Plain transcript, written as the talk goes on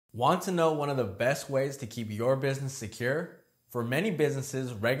Want to know one of the best ways to keep your business secure? For many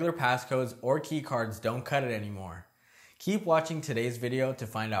businesses, regular passcodes or keycards don't cut it anymore. Keep watching today's video to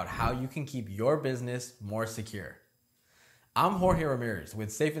find out how you can keep your business more secure. I'm Jorge Ramirez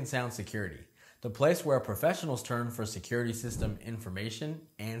with Safe and Sound Security, the place where professionals turn for security system information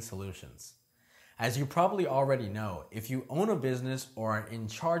and solutions. As you probably already know, if you own a business or are in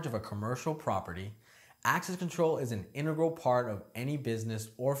charge of a commercial property, access control is an integral part of any business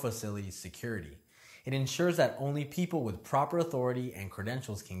or facility's security. It ensures that only people with proper authority and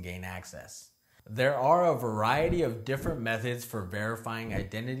credentials can gain access. There are a variety of different methods for verifying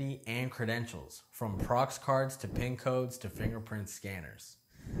identity and credentials, from prox cards to PIN codes to fingerprint scanners.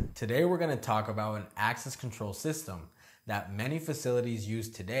 Today we're going to talk about an access control system that many facilities use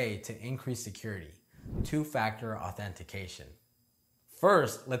today to increase security: two-factor authentication.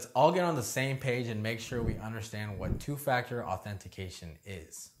 First, let's all get on the same page and make sure we understand what two-factor authentication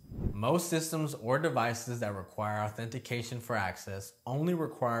is. Most systems or devices that require authentication for access only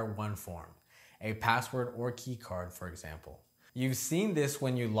require one form, a password or key card, for example. You've seen this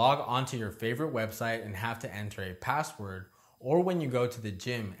when you log onto your favorite website and have to enter a password, or when you go to the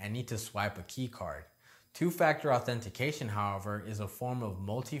gym and need to swipe a key card. Two-factor authentication, however, is a form of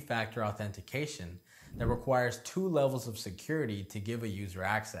multi-factor authentication that requires two levels of security to give a user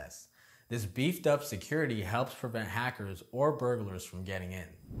access. This beefed up security helps prevent hackers or burglars from getting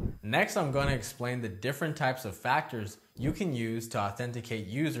in. Next, I'm going to explain the different types of factors you can use to authenticate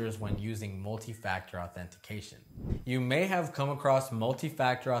users when using multi-factor authentication. You may have come across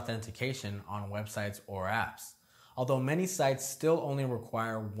multi-factor authentication on websites or apps. Although many sites still only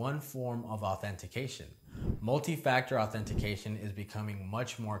require one form of authentication, multi-factor authentication is becoming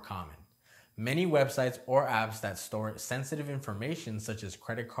much more common. Many websites or apps that store sensitive information such as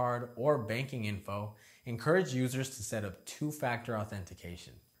credit card or banking info encourage users to set up two-factor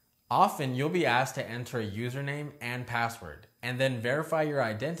authentication. Often you'll be asked to enter a username and password, and then verify your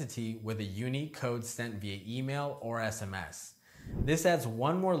identity with a unique code sent via email or SMS. This adds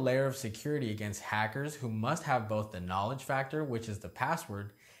one more layer of security against hackers who must have both the knowledge factor, which is the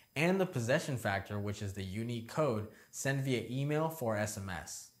password, and the possession factor, which is the unique code sent via email for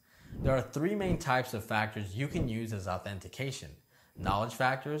SMS. There are three main types of factors you can use as authentication: knowledge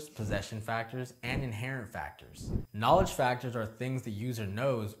factors, possession factors, and inherent factors. Knowledge factors are things the user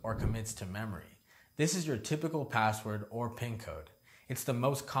knows or commits to memory. This is your typical password or PIN code. It's the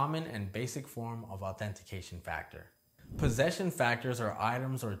most common and basic form of authentication factor. Possession factors are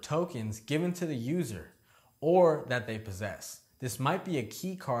items or tokens given to the user or that they possess. This might be a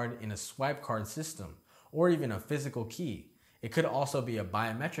key card in a swipe card system or even a physical key. It could also be a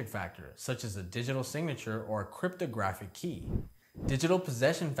biometric factor, such as a digital signature or a cryptographic key. Digital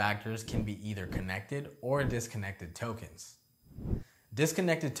possession factors can be either connected or disconnected tokens.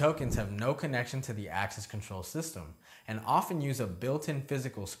 Disconnected tokens have no connection to the access control system and often use a built-in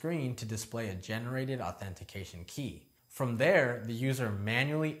physical screen to display a generated authentication key. From there, the user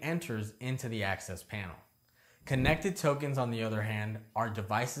manually enters into the access panel. Connected tokens, on the other hand, are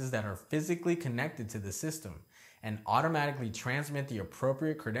devices that are physically connected to the system and automatically transmit the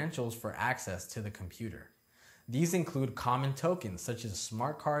appropriate credentials for access to the computer. These include common tokens such as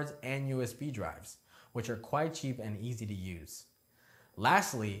smart cards and USB drives, which are quite cheap and easy to use.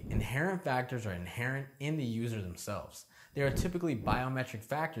 Lastly, inherent factors are inherent in the user themselves. They are typically biometric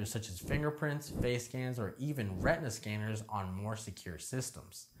factors such as fingerprints, face scans, or even retina scanners on more secure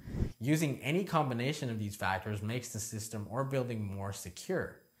systems. Using any combination of these factors makes the system or building more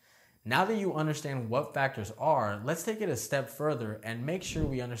secure. Now that you understand what factors are, let's take it a step further and make sure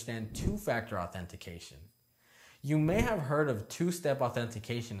we understand two-factor authentication. You may have heard of two-step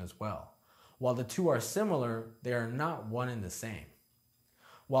authentication as well. While the two are similar, they are not one and the same.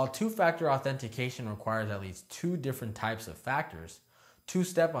 While two-factor authentication requires at least two different types of factors,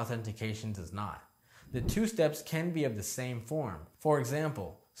 two-step authentication does not. The two steps can be of the same form. For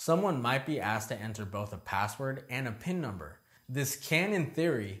example, someone might be asked to enter both a password and a PIN number. This can, in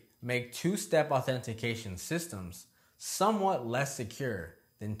theory, make two-step authentication systems somewhat less secure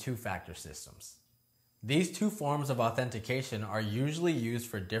than two-factor systems. These two forms of authentication are usually used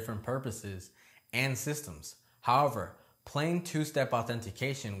for different purposes and systems. However, plain two-step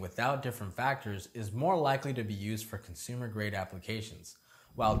authentication without different factors is more likely to be used for consumer-grade applications,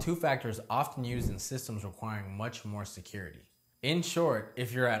 while two-factor is often used in systems requiring much more security. In short,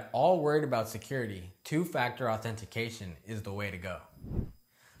 if you're at all worried about security, two-factor authentication is the way to go.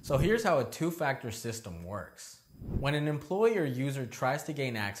 So here's how a two-factor system works. When an employee or user tries to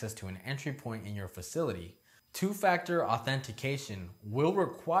gain access to an entry point in your facility, two-factor authentication will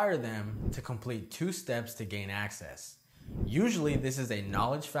require them to complete two steps to gain access. Usually this is a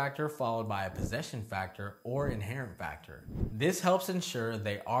knowledge factor followed by a possession factor or inherent factor. This helps ensure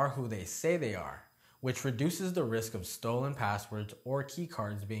they are who they say they are, which reduces the risk of stolen passwords or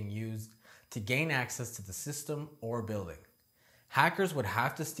keycards being used to gain access to the system or building. Hackers would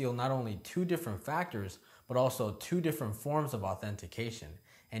have to steal not only two different factors, but also two different forms of authentication,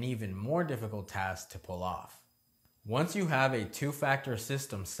 an even more difficult task to pull off. Once you have a two-factor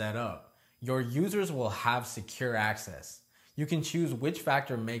system set up, your users will have secure access. You can choose which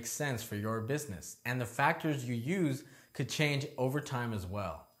factor makes sense for your business, and the factors you use could change over time as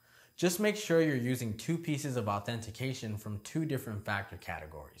well. Just make sure you're using two pieces of authentication from two different factor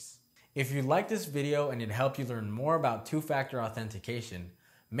categories. If you liked this video and it helped you learn more about two-factor authentication,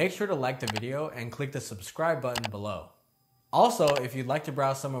 make sure to like the video and click the subscribe button below. Also, if you'd like to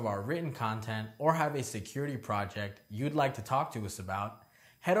browse some of our written content or have a security project you'd like to talk to us about,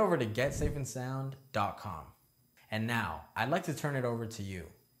 head over to getsafeandsound.com. And now, I'd like to turn it over to you.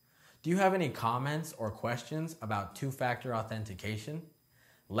 Do you have any comments or questions about two-factor authentication?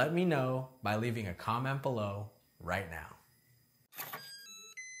 Let me know by leaving a comment below right now.